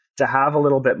things, to have a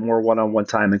little bit more one-on-one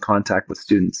time in contact with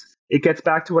students. It gets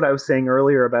back to what I was saying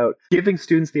earlier about giving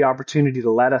students the opportunity to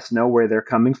let us know where they're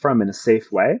coming from in a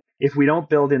safe way. If we don't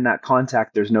build in that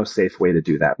contact, there's no safe way to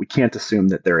do that. We can't assume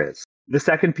that there is. The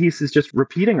second piece is just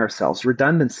repeating ourselves,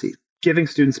 redundancy, giving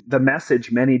students the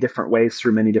message many different ways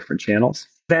through many different channels.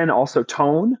 Then also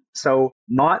tone. So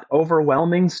not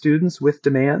overwhelming students with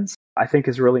demands, I think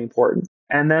is really important.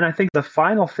 And then I think the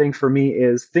final thing for me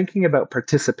is thinking about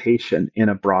participation in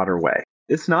a broader way.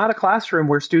 It's not a classroom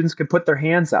where students can put their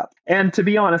hands up. And to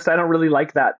be honest, I don't really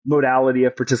like that modality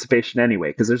of participation anyway,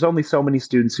 because there's only so many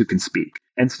students who can speak.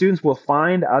 And students will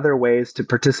find other ways to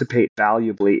participate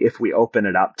valuably if we open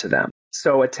it up to them.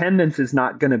 So attendance is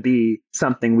not going to be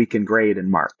something we can grade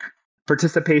and mark.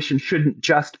 Participation shouldn't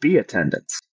just be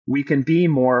attendance. We can be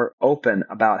more open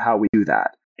about how we do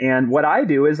that. And what I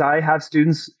do is I have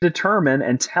students determine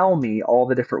and tell me all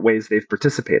the different ways they've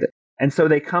participated. And so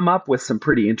they come up with some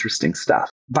pretty interesting stuff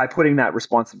by putting that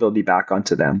responsibility back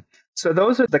onto them. So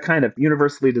those are the kind of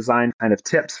universally designed kind of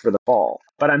tips for the fall.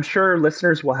 But I'm sure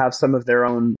listeners will have some of their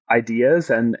own ideas.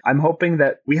 And I'm hoping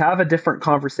that we have a different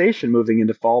conversation moving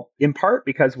into fall, in part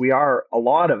because we are, a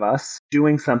lot of us,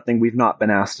 doing something we've not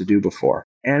been asked to do before.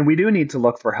 And we do need to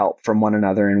look for help from one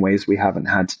another in ways we haven't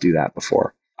had to do that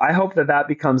before. I hope that that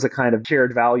becomes a kind of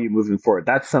shared value moving forward.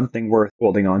 That's something worth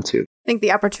holding on to. I think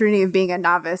the opportunity of being a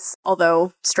novice,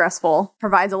 although stressful,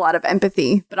 provides a lot of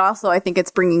empathy, but also I think it's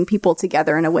bringing people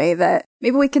together in a way that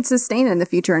maybe we can sustain in the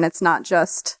future, and it's not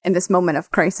just in this moment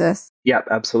of crisis. Yeah,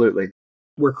 absolutely.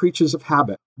 We're creatures of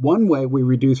habit. One way we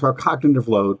reduce our cognitive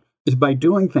load is by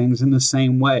doing things in the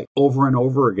same way over and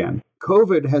over again.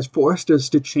 COVID has forced us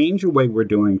to change the way we're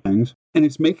doing things, and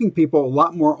it's making people a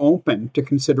lot more open to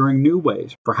considering new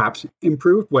ways, perhaps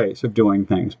improved ways of doing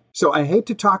things. So I hate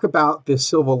to talk about the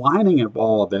silver lining of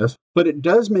all of this, but it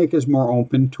does make us more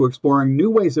open to exploring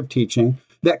new ways of teaching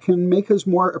that can make us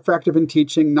more effective in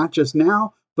teaching, not just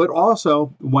now, but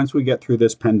also once we get through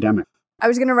this pandemic. I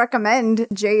was going to recommend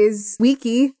Jay's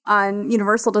wiki on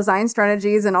universal design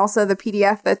strategies and also the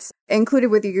PDF that's included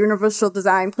with your universal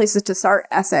design places to start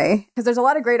essay, because there's a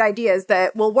lot of great ideas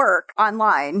that will work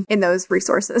online in those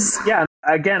resources. Yeah.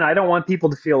 Again, I don't want people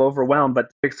to feel overwhelmed,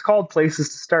 but it's called Places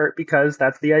to Start because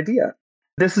that's the idea.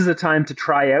 This is a time to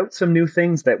try out some new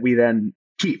things that we then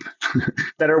keep,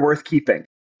 that are worth keeping.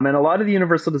 And a lot of the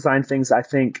universal design things, I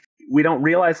think, we don't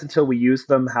realize until we use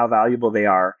them how valuable they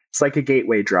are. It's like a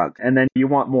gateway drug, and then you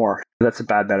want more. That's a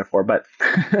bad metaphor, but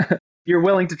you're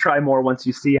willing to try more once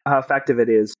you see how effective it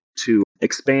is to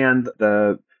expand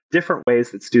the different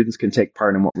ways that students can take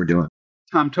part in what we're doing.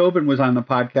 Tom Tobin was on the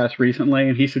podcast recently,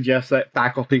 and he suggests that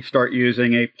faculty start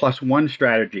using a +1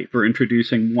 strategy for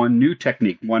introducing one new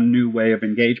technique, one new way of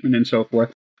engagement, and so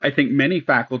forth. I think many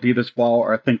faculty this fall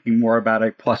are thinking more about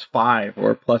a +5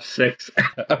 or +6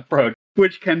 approach,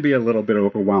 which can be a little bit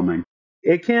overwhelming.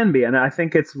 It can be, and I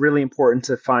think it's really important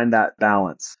to find that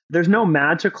balance. There's no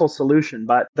magical solution,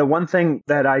 but the one thing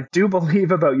that I do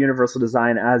believe about universal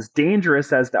design, as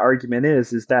dangerous as the argument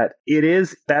is that it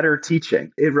is better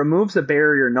teaching. It removes a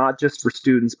barrier not just for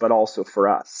students, but also for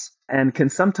us, and can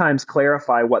sometimes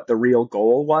clarify what the real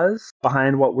goal was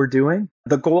behind what we're doing.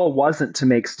 The goal wasn't to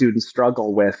make students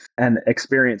struggle with and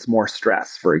experience more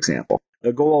stress, for example.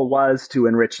 The goal was to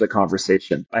enrich the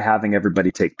conversation by having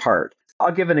everybody take part.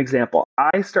 I'll give an example.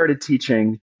 I started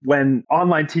teaching when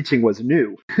online teaching was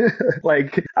new.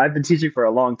 Like, I've been teaching for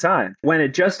a long time. When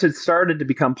it just had started to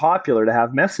become popular to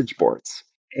have message boards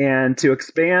and to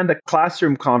expand a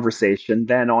classroom conversation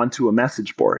then onto a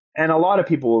message board. And a lot of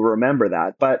people will remember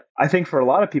that. But I think for a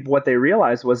lot of people, what they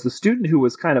realized was the student who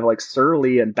was kind of like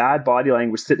surly and bad body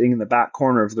language sitting in the back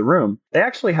corner of the room, they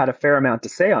actually had a fair amount to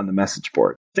say on the message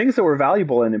board, things that were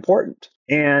valuable and important.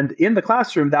 And in the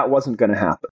classroom, that wasn't going to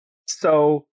happen.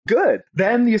 So good.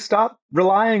 Then you stop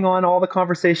relying on all the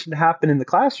conversation to happen in the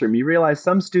classroom. You realize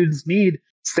some students need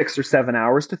 6 or 7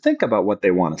 hours to think about what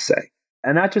they want to say.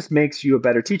 And that just makes you a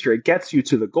better teacher. It gets you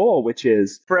to the goal, which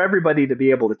is for everybody to be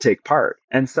able to take part.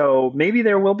 And so maybe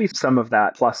there will be some of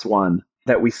that +1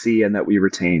 that we see and that we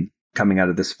retain coming out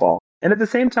of this fall. And at the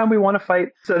same time, we want to fight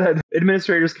so that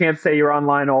administrators can't say you're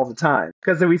online all the time,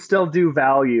 because we still do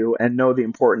value and know the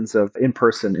importance of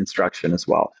in-person instruction as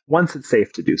well, once it's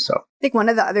safe to do so. I think one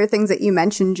of the other things that you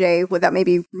mentioned, Jay, without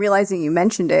maybe realizing you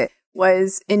mentioned it,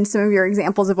 was in some of your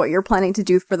examples of what you're planning to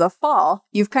do for the fall,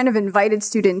 you've kind of invited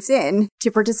students in to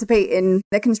participate in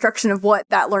the construction of what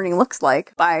that learning looks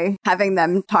like by having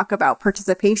them talk about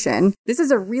participation. This is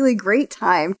a really great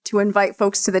time to invite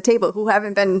folks to the table who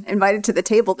haven't been invited to the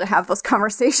table to have those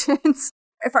conversations.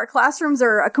 If our classrooms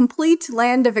are a complete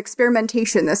land of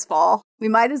experimentation this fall, we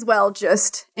might as well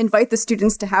just invite the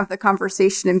students to have the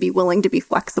conversation and be willing to be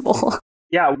flexible.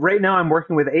 Yeah, right now I'm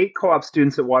working with 8 co-op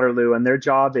students at Waterloo, and their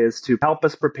job is to help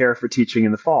us prepare for teaching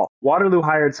in the fall. Waterloo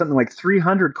hired something like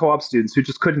 300 co-op students who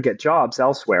just couldn't get jobs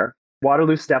elsewhere.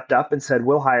 Waterloo stepped up and said,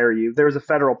 we'll hire you. There was a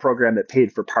federal program that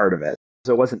paid for part of it,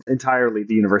 so it wasn't entirely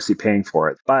the university paying for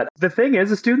it. But the thing is,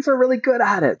 the students are really good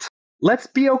at it. Let's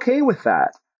be okay with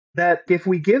that. That if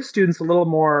we give students a little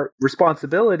more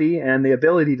responsibility and the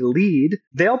ability to lead,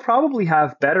 they'll probably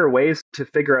have better ways to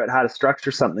figure out how to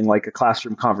structure something like a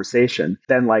classroom conversation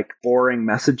than like boring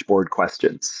message board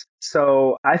questions.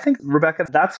 So I think, Rebecca,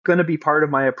 that's going to be part of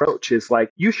my approach is like,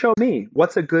 you show me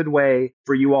what's a good way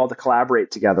for you all to collaborate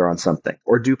together on something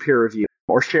or do peer review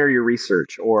or share your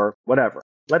research or whatever.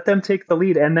 Let them take the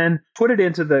lead and then put it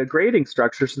into the grading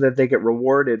structure so that they get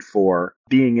rewarded for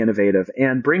being innovative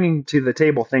and bringing to the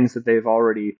table things that they've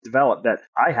already developed that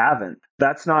I haven't.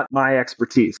 That's not my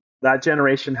expertise. That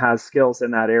generation has skills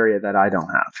in that area that I don't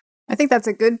have. I think that's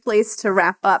a good place to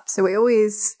wrap up. So we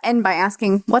always end by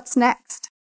asking, what's next?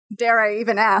 Dare I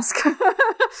even ask?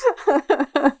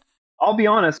 I'll be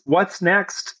honest, what's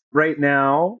next right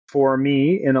now for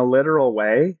me in a literal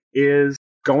way is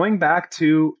going back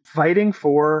to fighting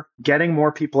for getting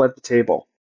more people at the table.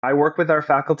 I work with our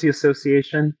faculty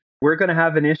association. We're going to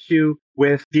have an issue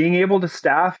with being able to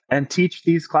staff and teach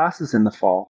these classes in the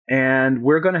fall. And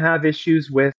we're going to have issues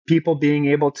with people being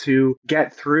able to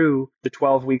get through the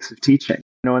 12 weeks of teaching.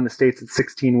 In the States, it's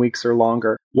 16 weeks or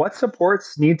longer. What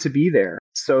supports need to be there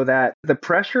so that the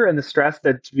pressure and the stress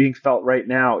that's being felt right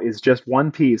now is just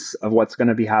one piece of what's going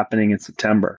to be happening in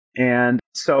September. And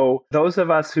so those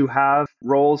of us who have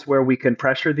roles where we can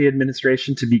pressure the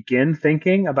administration to begin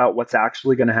thinking about what's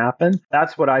actually going to happen,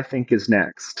 that's what I think is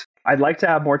next. I'd like to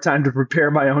have more time to prepare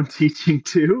my own teaching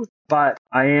too, but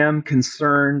I am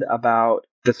concerned about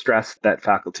the stress that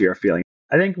faculty are feeling.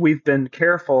 I think we've been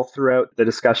careful throughout the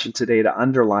discussion today to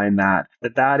underline that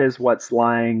is what's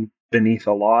lying beneath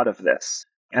a lot of this.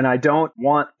 And I don't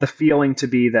want the feeling to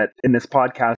be that in this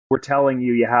podcast, we're telling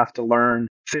you have to learn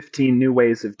 15 new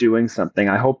ways of doing something.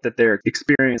 I hope that they're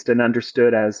experienced and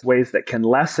understood as ways that can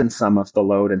lessen some of the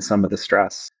load and some of the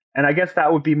stress. And I guess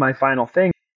that would be my final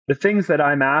thing. The things that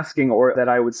I'm asking or that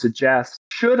I would suggest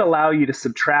should allow you to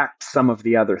subtract some of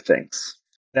the other things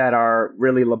that are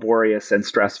really laborious and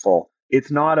stressful. It's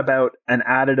not about an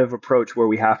additive approach where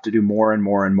we have to do more and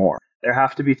more and more. There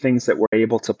have to be things that we're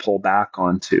able to pull back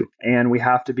onto. And we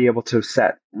have to be able to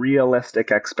set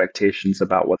realistic expectations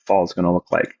about what fall is going to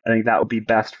look like. I think that would be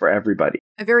best for everybody.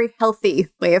 A very healthy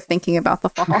way of thinking about the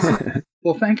fall.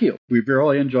 Well, thank you. We've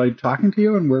really enjoyed talking to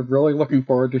you, and we're really looking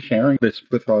forward to sharing this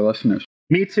with our listeners.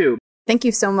 Me too. Thank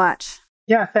you so much.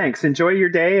 Yeah, thanks. Enjoy your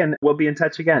day, and we'll be in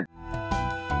touch again.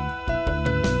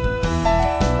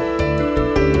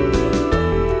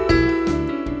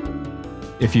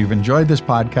 If you've enjoyed this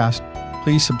podcast,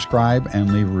 please subscribe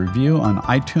and leave a review on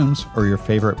iTunes or your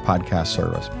favorite podcast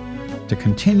service. To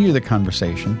continue the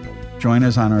conversation, join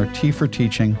us on our Tea for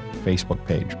Teaching Facebook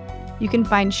page. You can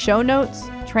find show notes,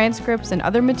 transcripts, and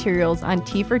other materials on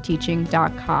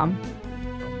teaforteaching.com.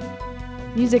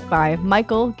 Music by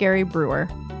Michael Gary Brewer.